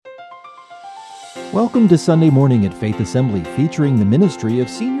Welcome to Sunday Morning at Faith Assembly, featuring the ministry of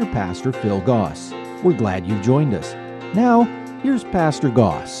Senior Pastor Phil Goss. We're glad you've joined us. Now, here's Pastor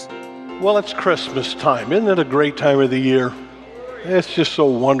Goss. Well, it's Christmas time. Isn't it a great time of the year? It's just so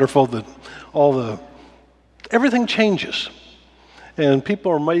wonderful that everything changes, and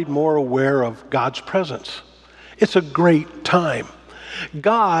people are made more aware of God's presence. It's a great time.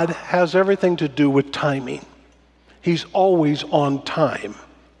 God has everything to do with timing. He's always on time.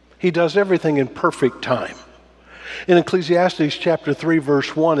 He does everything in perfect time. In Ecclesiastes chapter 3,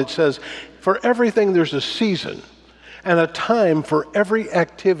 verse 1, it says, "For everything there's a season and a time for every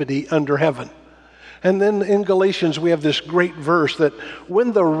activity under heaven." And then in Galatians, we have this great verse that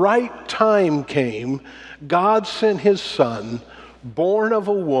when the right time came, God sent his Son, born of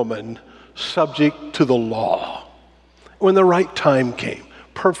a woman, subject to the law. When the right time came,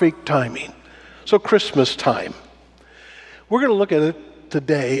 perfect timing. So Christmas time. We're going to look at it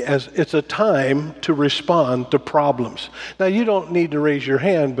today as it's a time to respond to problems. Now, you don't need to raise your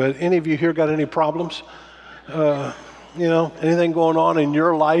hand, but any of you here got any problems? Anything going on in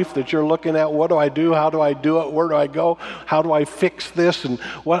your life that you're looking at? What do I do? How do I do it? Where do I go? How do I fix this? And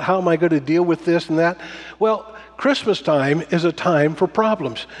how am I going to deal with this and that? Well, Christmas time is a time for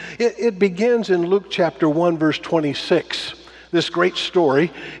problems. It begins in Luke chapter 1, verse 26. This great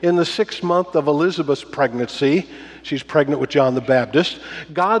story, in the 6th month of Elizabeth's pregnancy, she's pregnant with John the Baptist,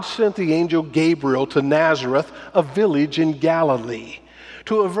 God sent the angel Gabriel to Nazareth, a village in Galilee,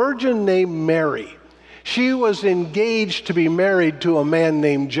 to a virgin named Mary. She was engaged to be married to a man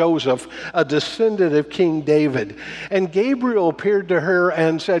named Joseph, a descendant of King David. And Gabriel appeared to her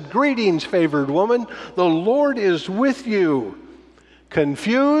and said, "Greetings, favored woman, the Lord is with you."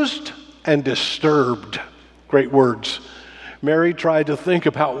 Confused and disturbed. Great words. Mary tried to think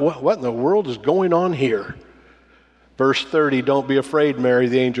about what in the world is going on here. Verse 30, "Don't be afraid, Mary,"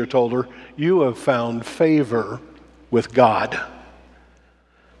 the angel told her. "You have found favor with God."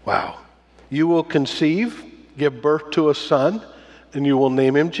 Wow. "You will conceive, give birth to a son, and you will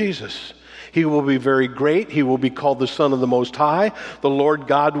name him Jesus. He will be very great. He will be called the Son of the Most High. The Lord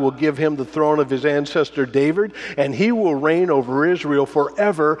God will give him the throne of his ancestor David, and he will reign over Israel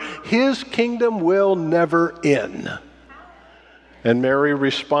forever. His kingdom will never end." And Mary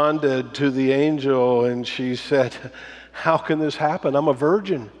responded to the angel, and she said, "How can this happen? I'm a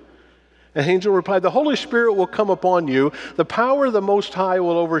virgin." And the angel replied, "The Holy Spirit will come upon you. The power of the Most High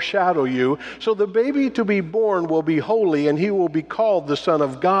will overshadow you. So the baby to be born will be holy, and he will be called the Son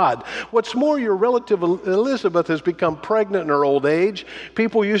of God. What's more, your relative Elizabeth has become pregnant in her old age.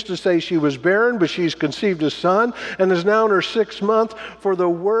 People used to say she was barren, but she's conceived a son and is now in her 6th month, for the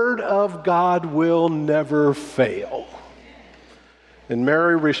word of God will never fail." And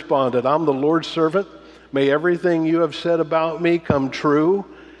Mary responded, "I'm the Lord's servant. May everything you have said about me come true."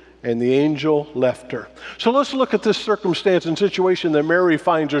 And the angel left her. So let's look at this circumstance and situation that Mary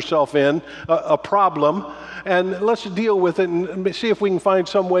finds herself in, a problem, and let's deal with it and see if we can find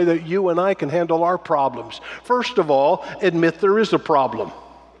some way that you and I can handle our problems. First of all, admit there is a problem.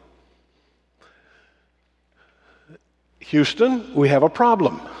 Houston, we have a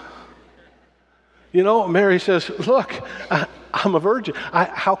problem. Mary says, "Look, I'm a virgin.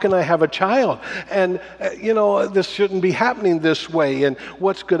 How can I have a child? And, this shouldn't be happening this way. And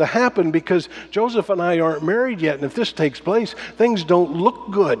what's going to happen? Because Joseph and I aren't married yet. And if this takes place, things don't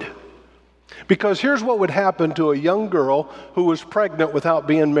look good." Because here's what would happen to a young girl who was pregnant without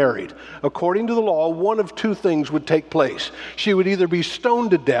being married. According to the law, one of two things would take place. She would either be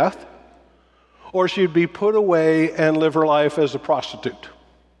stoned to death, or she'd be put away and live her life as a prostitute.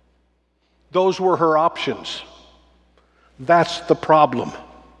 Those were her options. That's the problem.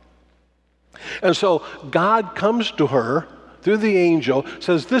 And so God comes to her through the angel,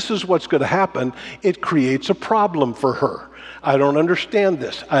 says, "This is what's going to happen." It creates a problem for her. "I don't understand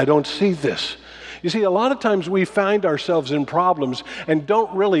this. I don't see this." You see, a lot of times we find ourselves in problems and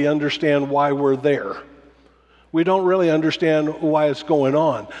don't really understand why we're there. We don't really understand why it's going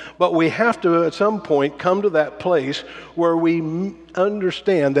on. But we have to, at some point, come to that place where we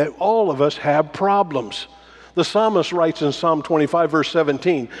understand that all of us have problems. The psalmist writes in Psalm 25, verse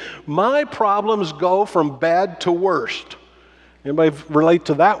 17, "My problems go from bad to worst." Anybody relate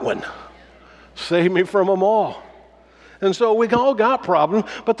to that one? Save me from them all. And so we all got problems,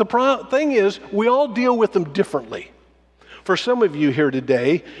 but the thing is, we all deal with them differently. For some of you here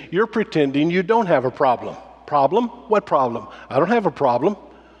today, you're pretending you don't have a problem. Problem? What problem? I don't have a problem.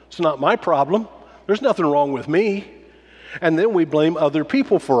 It's not my problem. There's nothing wrong with me. And then we blame other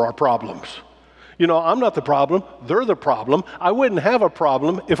people for our problems. I'm not the problem. They're the problem. I wouldn't have a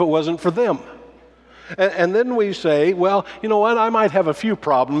problem if it wasn't for them. And then we say, well, you know what, I might have a few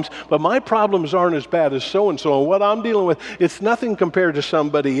problems, but my problems aren't as bad as so-and-so. And what I'm dealing with, it's nothing compared to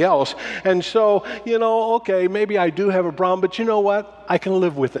somebody else. And so, okay, maybe I do have a problem, but you know what? I can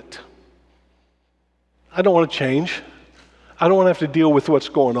live with it. I don't want to change. I don't want to have to deal with what's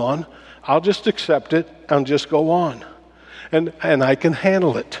going on. I'll just accept it and just go on. And I can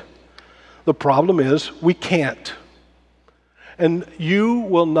handle it. The problem is we can't. And you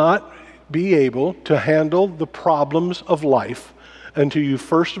will not be able to handle the problems of life until you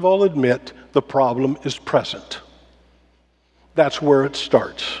first of all admit the problem is present. That's where it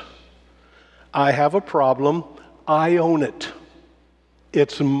starts. I have a problem. I own it.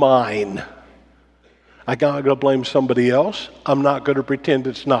 It's mine. I'm not going to blame somebody else. I'm not going to pretend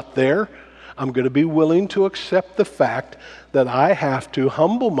it's not there. I'm going to be willing to accept the fact that I have to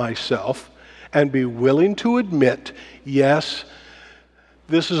humble myself and be willing to admit, yes,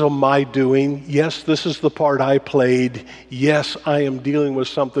 this is my doing. Yes, this is the part I played. Yes, I am dealing with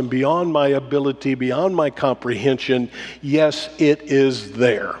something beyond my ability, beyond my comprehension. Yes, it is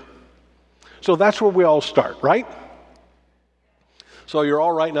there. So that's where we all start, right? So you're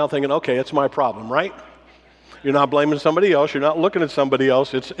all right now thinking, okay, it's my problem, right? You're not blaming somebody else. You're not looking at somebody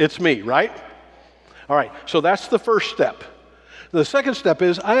else. It's me, right? All right, so that's the first step. The second step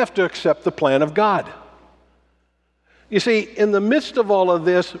is I have to accept the plan of God. You see, in the midst of all of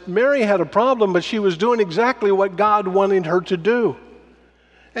this, Mary had a problem, but she was doing exactly what God wanted her to do.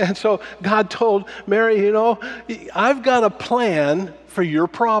 And so God told Mary, I've got a plan for your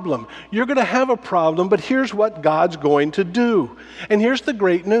problem. You're going to have a problem, but here's what God's going to do. And here's the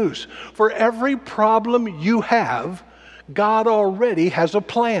great news. For every problem you have, God already has a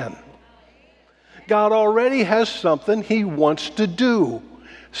plan. God already has something He wants to do,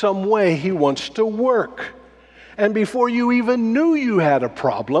 some way He wants to work. And before you even knew you had a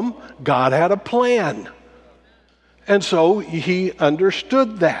problem, God had a plan. And so He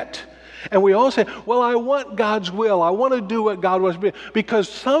understood that. And we all say, well, I want God's will. I want to do what God wants me to do. Because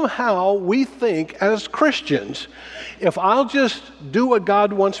somehow we think as Christians, if I'll just do what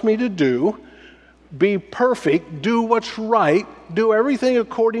God wants me to do, be perfect, do what's right, do everything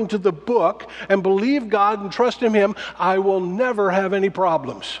according to the book, and believe God and trust in Him, I will never have any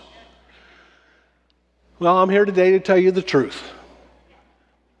problems. Well, I'm here today to tell you the truth.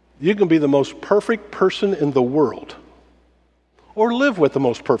 You can be the most perfect person in the world, or live with the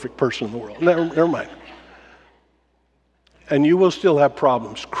most perfect person in the world. Never mind. And you will still have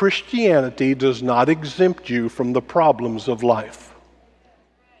problems. Christianity does not exempt you from the problems of life.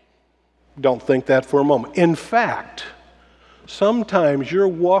 Don't think that for a moment. In fact, sometimes your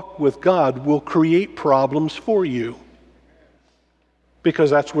walk with God will create problems for you. Because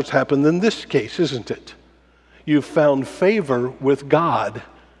that's what's happened in this case, isn't it? You've found favor with God.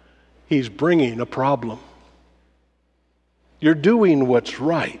 He's bringing a problem. You're doing what's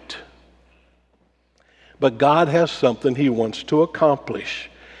right. But God has something He wants to accomplish.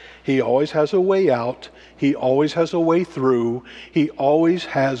 He always has a way out. He always has a way through. He always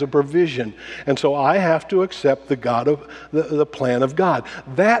has a provision. And so I have to accept the plan of God.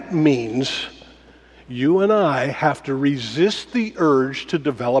 That means you and I have to resist the urge to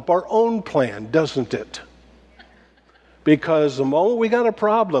develop our own plan, doesn't it? Because the moment we got a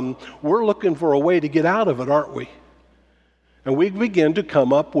problem, we're looking for a way to get out of it, aren't we? And we begin to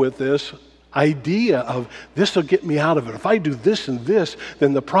come up with this idea of this will get me out of it. If I do this and this,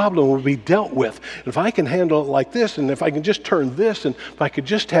 then the problem will be dealt with. And if I can handle it like this, and if I can just turn this, and if I could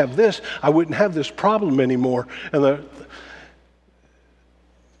just have this, I wouldn't have this problem anymore. And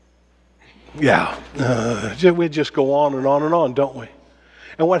we just go on and on and on, don't we?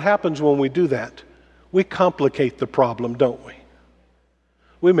 And what happens when we do that? We complicate the problem, don't we?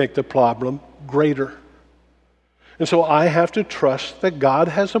 We make the problem greater. And so I have to trust that God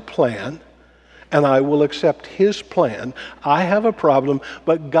has a plan, and I will accept His plan. I have a problem,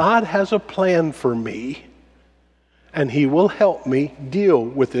 but God has a plan for me, and He will help me deal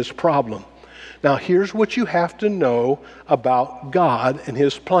with this problem. Now, here's what you have to know about God and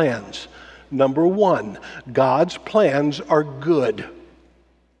His plans. Number one, God's plans are good.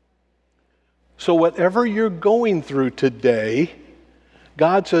 So whatever you're going through today,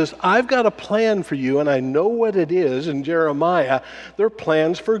 God says, I've got a plan for you, and I know what it is. In Jeremiah, they're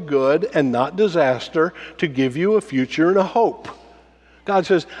plans for good and not disaster, to give you a future and a hope. God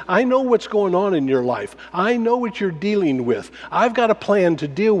says, I know what's going on in your life. I know what you're dealing with. I've got a plan to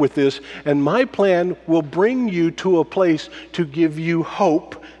deal with this, and my plan will bring you to a place to give you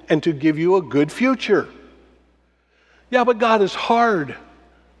hope and to give you a good future. Yeah, but God is hard.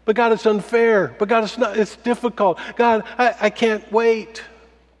 But God, it's unfair. But God, it's difficult. God, I can't wait.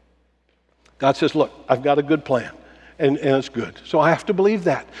 God says, look, I've got a good plan, and it's good. So I have to believe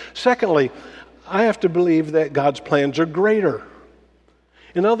that. Secondly, I have to believe that God's plans are greater.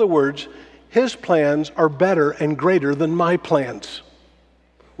 In other words, His plans are better and greater than my plans.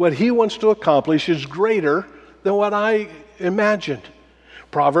 What He wants to accomplish is greater than what I imagined.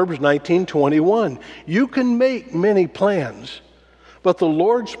 Proverbs 19:21. You can make many plans, but the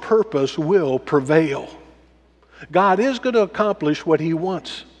Lord's purpose will prevail. God is going to accomplish what He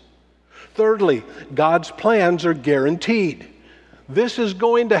wants. Thirdly, God's plans are guaranteed. This is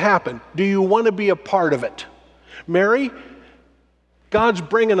going to happen. Do you want to be a part of it? Mary, God's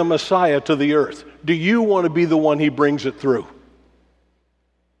bringing a Messiah to the earth. Do you want to be the one He brings it through?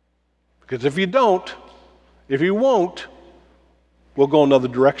 Because if you don't, if you won't, we'll go another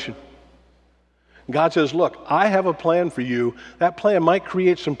direction. God says, look, I have a plan for you. That plan might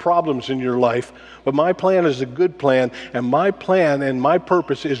create some problems in your life, but my plan is a good plan, and my plan and my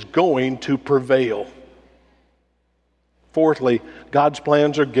purpose is going to prevail. Fourthly, God's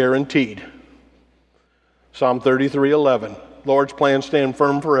plans are guaranteed. Psalm 33:11. Lord's plans stand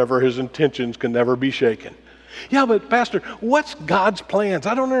firm forever. His intentions can never be shaken. Yeah, but Pastor, what's God's plans?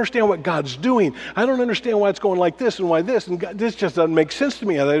 I don't understand what God's doing. I don't understand why it's going like this and why this. And God, this just doesn't make sense to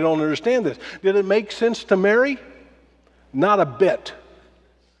me. I don't understand this. Did it make sense to Mary? Not a bit.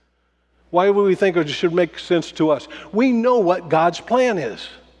 Why would we think it should make sense to us? We know what God's plan is.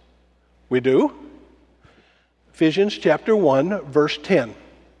 We do. Ephesians chapter 1, verse 10.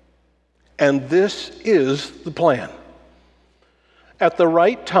 And this is the plan. At the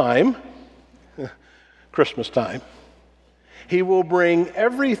right time, Christmas time, He will bring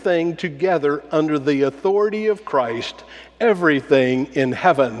everything together under the authority of Christ, everything in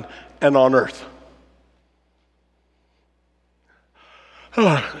heaven and on earth.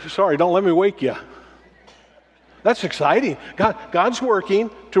 Sorry, don't let me wake you. That's exciting. God's working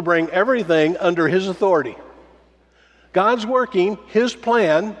to bring everything under His authority. God's working His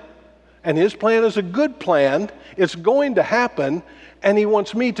plan, and His plan is a good plan. It's going to happen, and He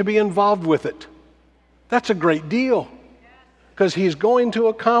wants me to be involved with it. That's a great deal, because He's going to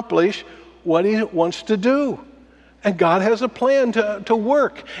accomplish what He wants to do. And God has a plan to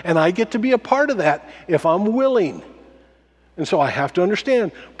work, and I get to be a part of that if I'm willing. And so I have to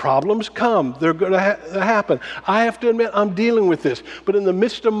understand, problems come. They're going to happen. I have to admit I'm dealing with this. But in the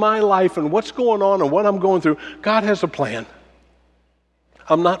midst of my life and what's going on and what I'm going through, God has a plan.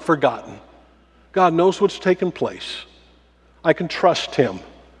 I'm not forgotten. God knows what's taken place. I can trust Him.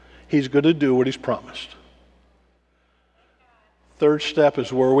 He's going to do what He's promised. Third step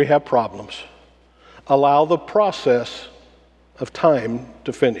is where we have problems. Allow the process of time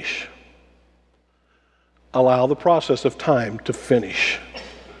to finish. Allow the process of time to finish.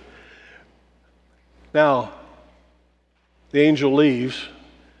 Now, the angel leaves,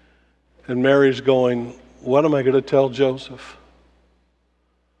 and Mary's going, what am I going to tell Joseph?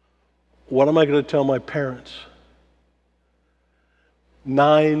 What am I going to tell my parents?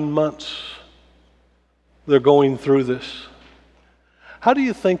 9 months they're going through this. How do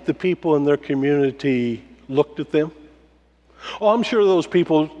you think the people in their community looked at them? Oh, I'm sure those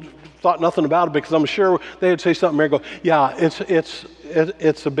people thought nothing about it, because I'm sure they'd say something. Mary go, yeah,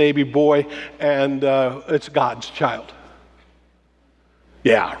 it's a baby boy, and it's God's child.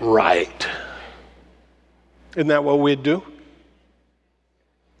 Yeah, right. Isn't that what we'd do?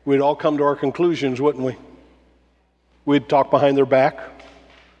 We'd all come to our conclusions, wouldn't we? We'd talk behind their back.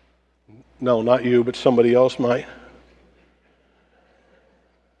 No, not you, but somebody else might.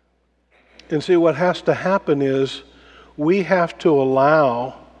 And see, what has to happen is we have to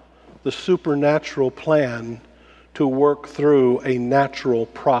allow the supernatural plan to work through a natural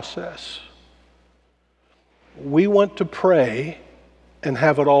process. We want to pray and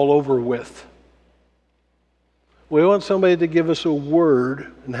have it all over with. We want somebody to give us a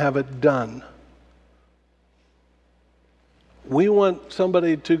word and have it done. We want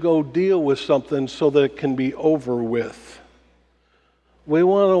somebody to go deal with something so that it can be over with. We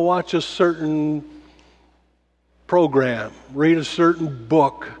want to watch a certain program, read a certain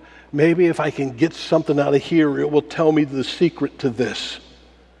book. Maybe if I can get something out of here, it will tell me the secret to this.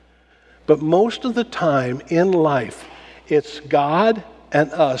 But most of the time in life, it's God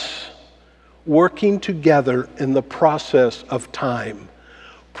and us working together in the process of time.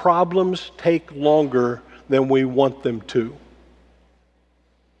 Problems take longer than we want them to,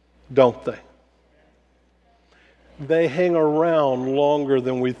 don't they? They hang around longer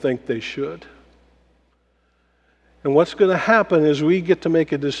than we think they should. And what's going to happen is we get to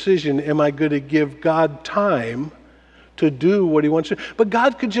make a decision, am I going to give God time to do what he wants to. But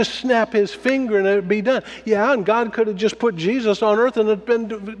God could just snap his finger and it'd be done. Yeah, and God could have just put Jesus on earth and it'd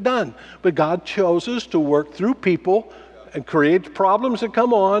been done. But God chooses to work through people and create problems that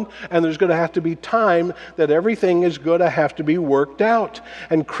come on, and there's going to have to be time that everything is going to have to be worked out.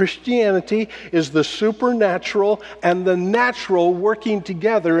 And Christianity is the supernatural and the natural working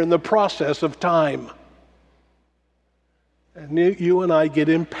together in the process of time. And you and I get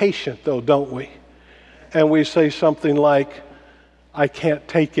impatient, though, don't we? And we say something like, I can't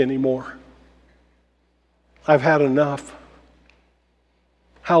take anymore. I've had enough.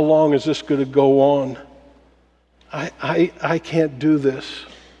 How long is this going to go on? I can't do this.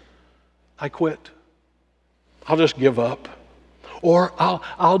 I quit. I'll just give up. Or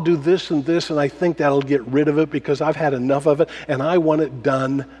I'll do this and this, and I think that'll get rid of it because I've had enough of it, and I want it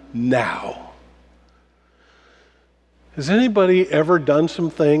done now. Has anybody ever done some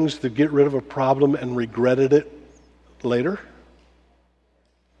things to get rid of a problem and regretted it later?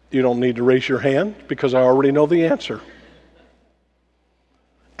 You don't need to raise your hand because I already know the answer.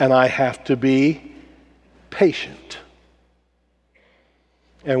 And I have to be patient.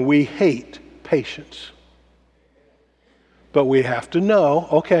 And we hate patience. But we have to know,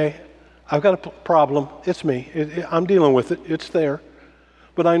 okay, I've got a problem. It's me. I'm dealing with it. It's there.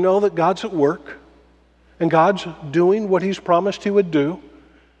 But I know that God's at work. And God's doing what he's promised he would do.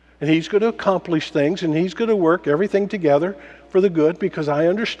 And he's going to accomplish things. And he's going to work everything together for the good because I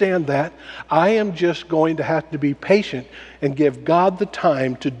understand that. I am just going to have to be patient and give God the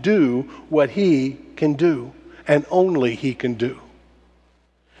time to do what he can do. And only he can do.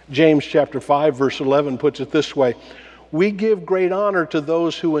 James chapter 5 verse 11 puts it this way. We give great honor to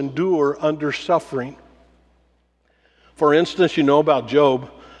those who endure under suffering. For instance, you know about Job,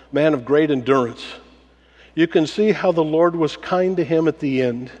 man of great endurance. You can see how the Lord was kind to him at the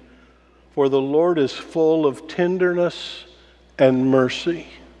end. For the Lord is full of tenderness and mercy.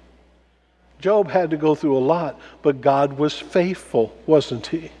 Job had to go through a lot, but God was faithful, wasn't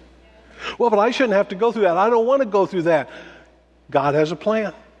he? Well, but I shouldn't have to go through that. I don't want to go through that. God has a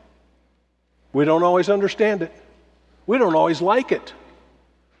plan. We don't always understand it. We don't always like it.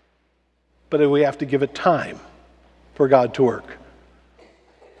 But we have to give it time for God to work.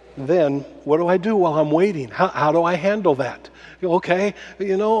 Then, what do I do while I'm waiting? How do I handle that? Okay,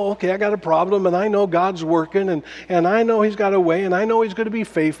 I got a problem, and I know God's working, and I know he's got a way, and I know he's going to be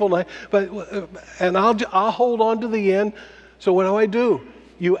faithful, and I'll hold on to the end. So what do?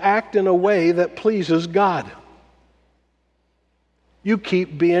 You act in a way that pleases God. You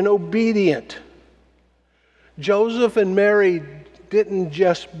keep being obedient. Joseph and Mary didn't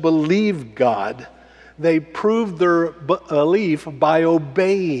just believe God. They proved their belief by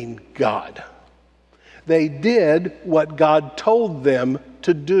obeying God. They did what God told them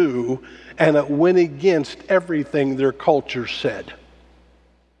to do, and it went against everything their culture said.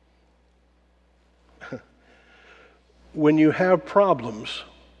 When you have problems,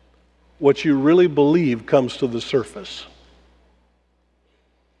 what you really believe comes to the surface.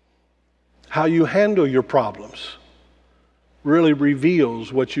 How you handle your problems really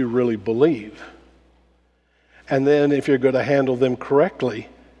reveals what you really believe. And then if you're going to handle them correctly,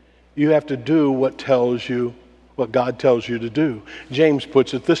 you have to do what God tells you to do. James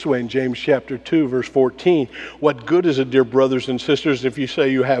puts it this way in James chapter 2, verse 14. What good is it, dear brothers and sisters, if you say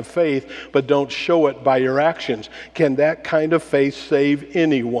you have faith, but don't show it by your actions? Can that kind of faith save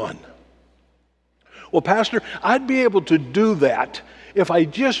anyone? Well, Pastor, I'd be able to do that if I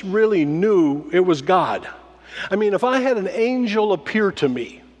just really knew it was God. I mean, if I had an angel appear to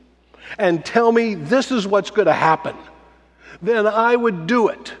me and tell me this is what's going to happen, then I would do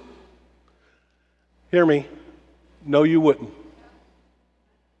it. Hear me? No, you wouldn't.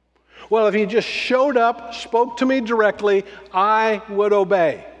 Well, if he just showed up, spoke to me directly, I would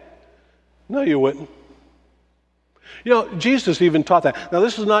obey. No, you wouldn't. Jesus even taught that. Now,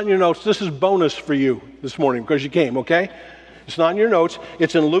 this is not in your notes. This is bonus for you this morning because you came, okay? It's not in your notes.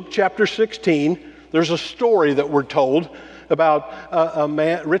 It's in Luke chapter 16. There's a story that we're told about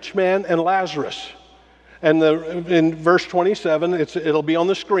a rich man and Lazarus. And in verse 27, it'll be on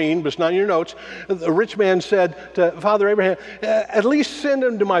the screen, but it's not in your notes. The rich man said to Father Abraham, at least send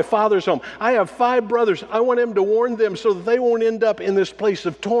him to my father's home. I have 5 brothers. I want him to warn them so that they won't end up in this place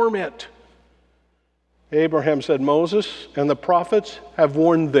of torment. Abraham said, Moses and the prophets have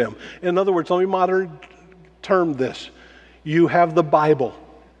warned them. In other words, let me modern term this. You have the Bible.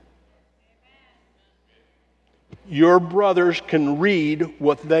 Your brothers can read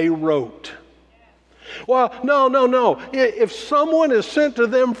what they wrote. Well, no. If someone is sent to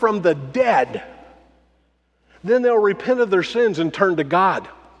them from the dead, then they'll repent of their sins and turn to God.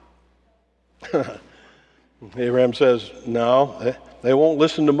 Abraham says, no, they won't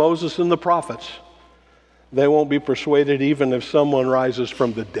listen to Moses and the prophets. They won't be persuaded even if someone rises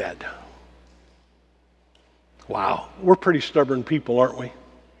from the dead. Wow, we're pretty stubborn people, aren't we?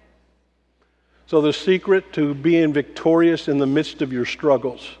 So the secret to being victorious in the midst of your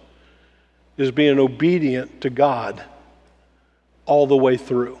struggles is being obedient to God all the way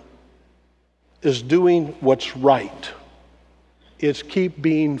through. Is doing what's right. It's keep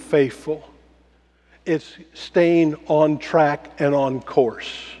being faithful. It's staying on track and on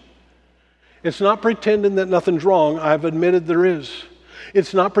course. It's not pretending that nothing's wrong. I've admitted there is.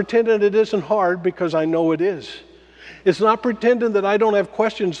 It's not pretending it isn't hard because I know it is. It's not pretending that I don't have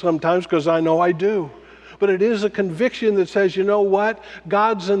questions sometimes because I know I do. But it is a conviction that says, you know what?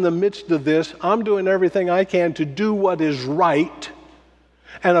 God's in the midst of this. I'm doing everything I can to do what is right.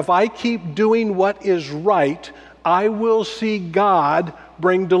 And if I keep doing what is right, I will see God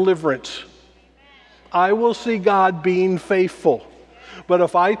bring deliverance. I will see God being faithful. But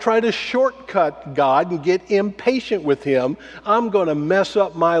if I try to shortcut God and get impatient with Him, I'm going to mess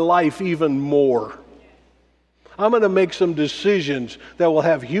up my life even more. I'm going to make some decisions that will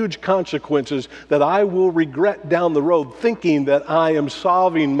have huge consequences that I will regret down the road, thinking that I am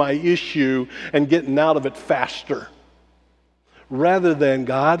solving my issue and getting out of it faster. Rather than,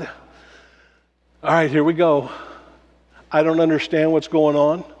 God, all right, here we go. I don't understand what's going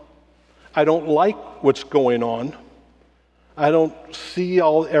on. I don't like what's going on. I don't see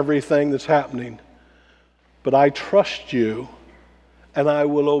everything that's happening. But I trust you, and I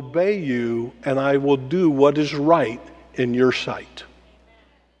will obey you, and I will do what is right in your sight.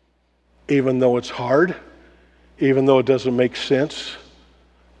 Even though it's hard, even though it doesn't make sense,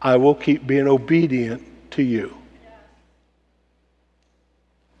 I will keep being obedient to you.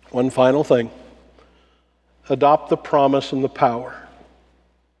 One final thing. Adopt the promise and the power.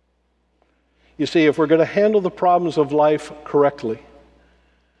 You see, if we're going to handle the problems of life correctly,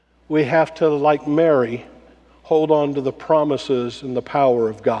 we have to, like Mary, hold on to the promises and the power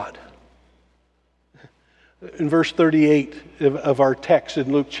of God. In verse 38 of our text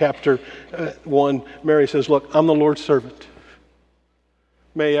in Luke chapter 1, Mary says, look, I'm the Lord's servant.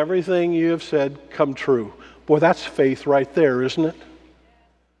 May everything you have said come true. Boy, that's faith right there, isn't it?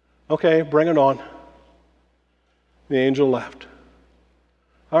 Okay, bring it on. The angel left.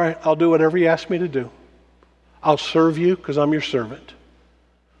 All right, I'll do whatever you ask me to do. I'll serve you because I'm your servant.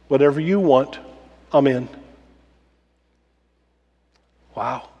 Whatever you want, I'm in.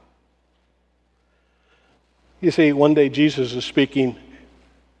 Wow. You see, one day Jesus is speaking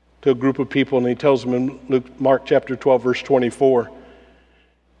to a group of people, and he tells them in Mark chapter 12, verse 24,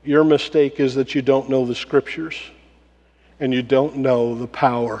 your mistake is that you don't know the Scriptures and you don't know the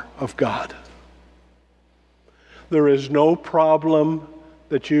power of God. There is no problem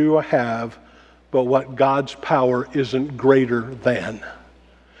that you have, but what God's power isn't greater than.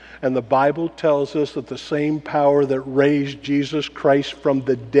 And the Bible tells us that the same power that raised Jesus Christ from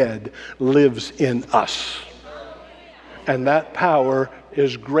the dead lives in us. And that power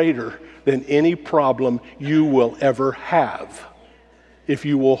is greater than any problem you will ever have if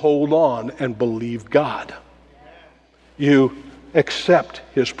you will hold on and believe God. You accept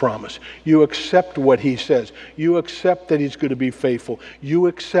His promise. You accept what He says. You accept that He's going to be faithful. You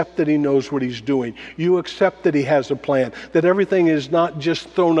accept that He knows what He's doing. You accept that He has a plan, that everything is not just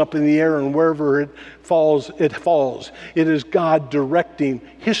thrown up in the air and wherever it falls, it falls. It is God directing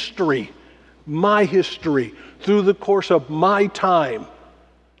history, my history, through the course of my time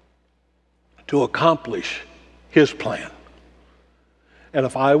to accomplish His plan. And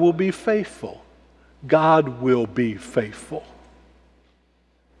if I will be faithful, God will be faithful.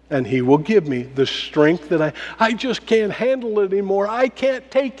 And He will give me the strength that I just can't handle it anymore. I can't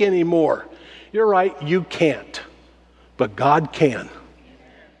take anymore. You're right, you can't. But God can.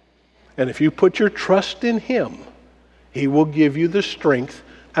 And if you put your trust in Him, He will give you the strength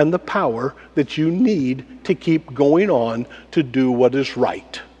and the power that you need to keep going on to do what is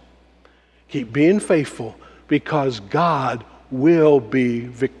right. Keep being faithful because God will be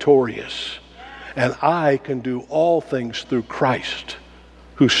victorious. And I can do all things through Christ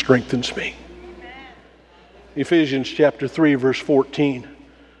who strengthens me. Ephesians chapter 3, verse 14.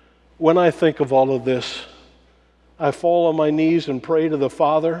 When I think of all of this, I fall on my knees and pray to the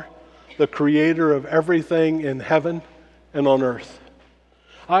Father, the creator of everything in heaven and on earth.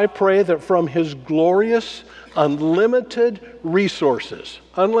 I pray that from His glorious, unlimited resources,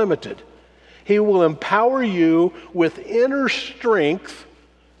 unlimited, He will empower you with inner strength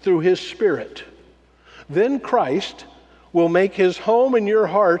through His Spirit. Then Christ will make his home in your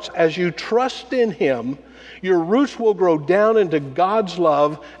hearts as you trust in him. Your roots will grow down into God's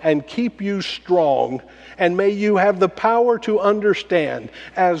love and keep you strong. And may you have the power to understand,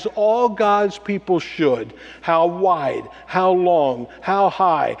 as all God's people should, how wide, how long, how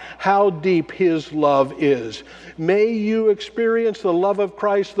high, how deep his love is. May you experience the love of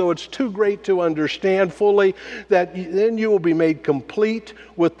Christ, though it's too great to understand fully, that then you will be made complete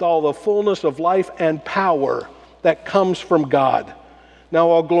with all the fullness of life and power that comes from God. Now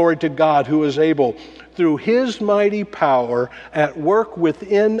all glory to God, who is able, through his mighty power at work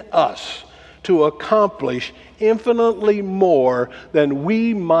within us, to accomplish infinitely more than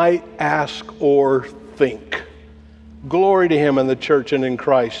we might ask or think. Glory to him in the church and in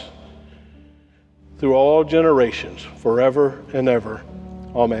Christ through all generations, forever and ever.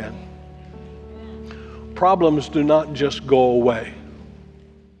 Amen. Problems do not just go away,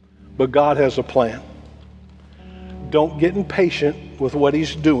 but God has a plan. Don't get impatient with what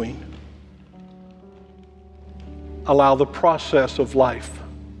he's doing. Allow the process of life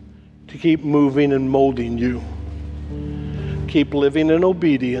to keep moving and molding you. Keep living in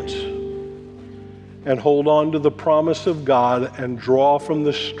obedience and hold on to the promise of God and draw from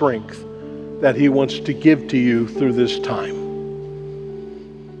the strength that he wants to give to you through this time.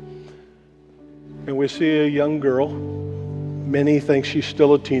 And we see a young girl, many think she's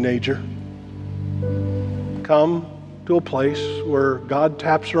still a teenager, come to a place where God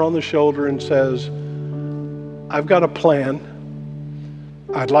taps her on the shoulder and says, I've got a plan.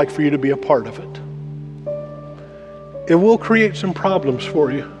 I'd like for you to be a part of it. It will create some problems for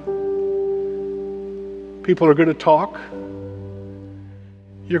you. People are going to talk.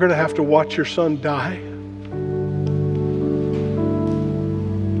 You're going to have to watch your son die.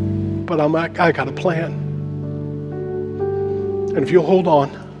 But I got a plan. And if you'll hold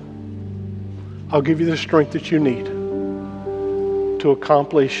on, I'll give you the strength that you need to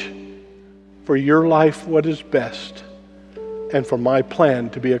accomplish for your life what is best, and for my plan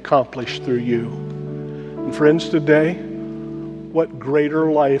to be accomplished through you. And friends, today, what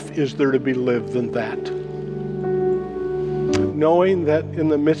greater life is there to be lived than that? Knowing that in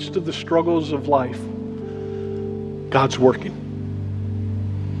the midst of the struggles of life, God's working.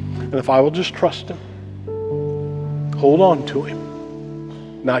 And if I will just trust him, hold on to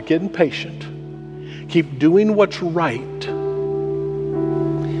him, not get impatient, keep doing what's right,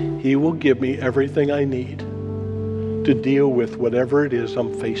 he will give me everything I need to deal with whatever it is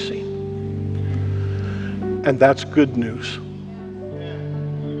I'm facing. And that's good news.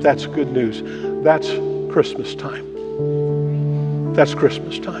 That's good news. That's Christmas time. That's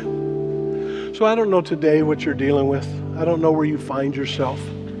Christmas time. So I don't know today what you're dealing with. I don't know where you find yourself.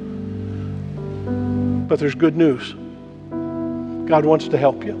 But there's good news. God wants to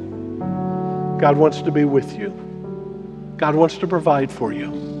help you. God wants to be with you. God wants to provide for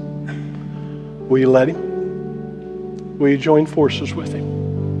you. Will you let him? Will you join forces with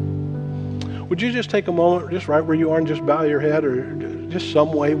him? Would you just take a moment, just right where you are, and just bow your head, or just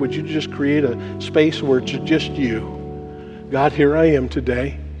some way, would you just create a space where it's just you? God, here I am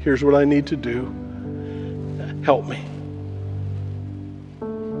today. Here's what I need to do. Help me.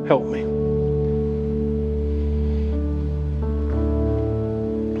 Help me.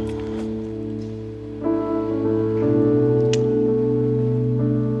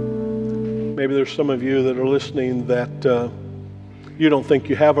 Maybe there's some of you that are listening that you don't think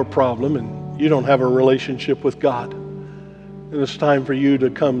you have a problem and you don't have a relationship with God. And it's time for you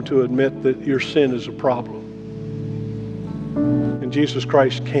to come to admit that your sin is a problem. And Jesus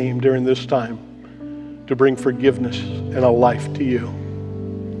Christ came during this time to bring forgiveness and a life to you.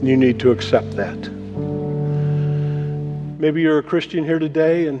 And you need to accept that. Maybe you're a Christian here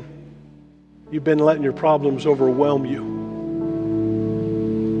today and you've been letting your problems overwhelm you.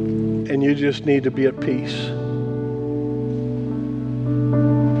 And you just need to be at peace.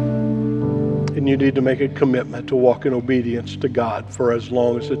 And you need to make a commitment to walk in obedience to God for as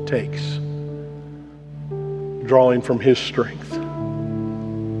long as it takes, drawing from his strength.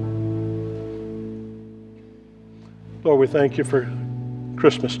 Lord, we thank you for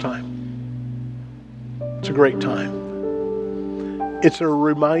Christmas time. It's a great time. It's a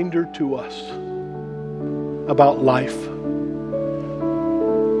reminder to us about life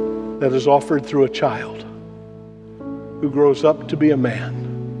that is offered through a child who grows up to be a man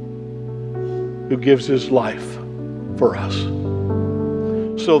who gives his life for us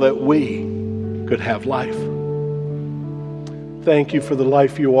so that we could have life. Thank you for the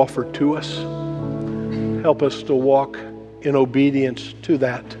life you offer to us. Help us to walk in obedience to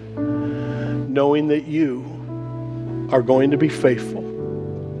that, knowing that you are going to be faithful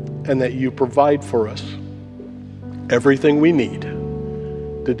and that you provide for us everything we need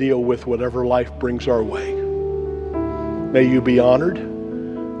to deal with whatever life brings our way. May you be honored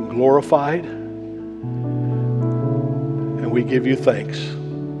and glorified, and we give you thanks.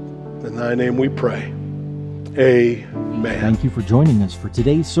 In thy name we pray. Amen. Thank you for joining us for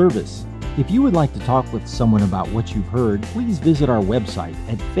today's service. If you would like to talk with someone about what you've heard, please visit our website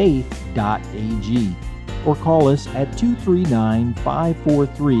at faith.ag or call us at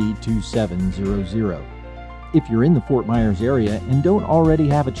 239-543-2700. If you're in the Fort Myers area and don't already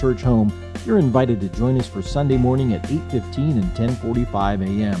have a church home, you're invited to join us for Sunday morning at 8:15 and 10:45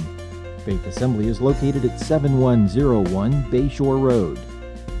 a.m. Faith Assembly is located at 7101 Bayshore Road.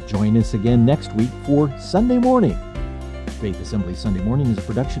 Join us again next week for Sunday Morning. Faith Assembly Sunday Morning is a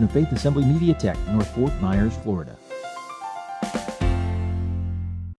production of Faith Assembly Media Tech, North Fort Myers, Florida.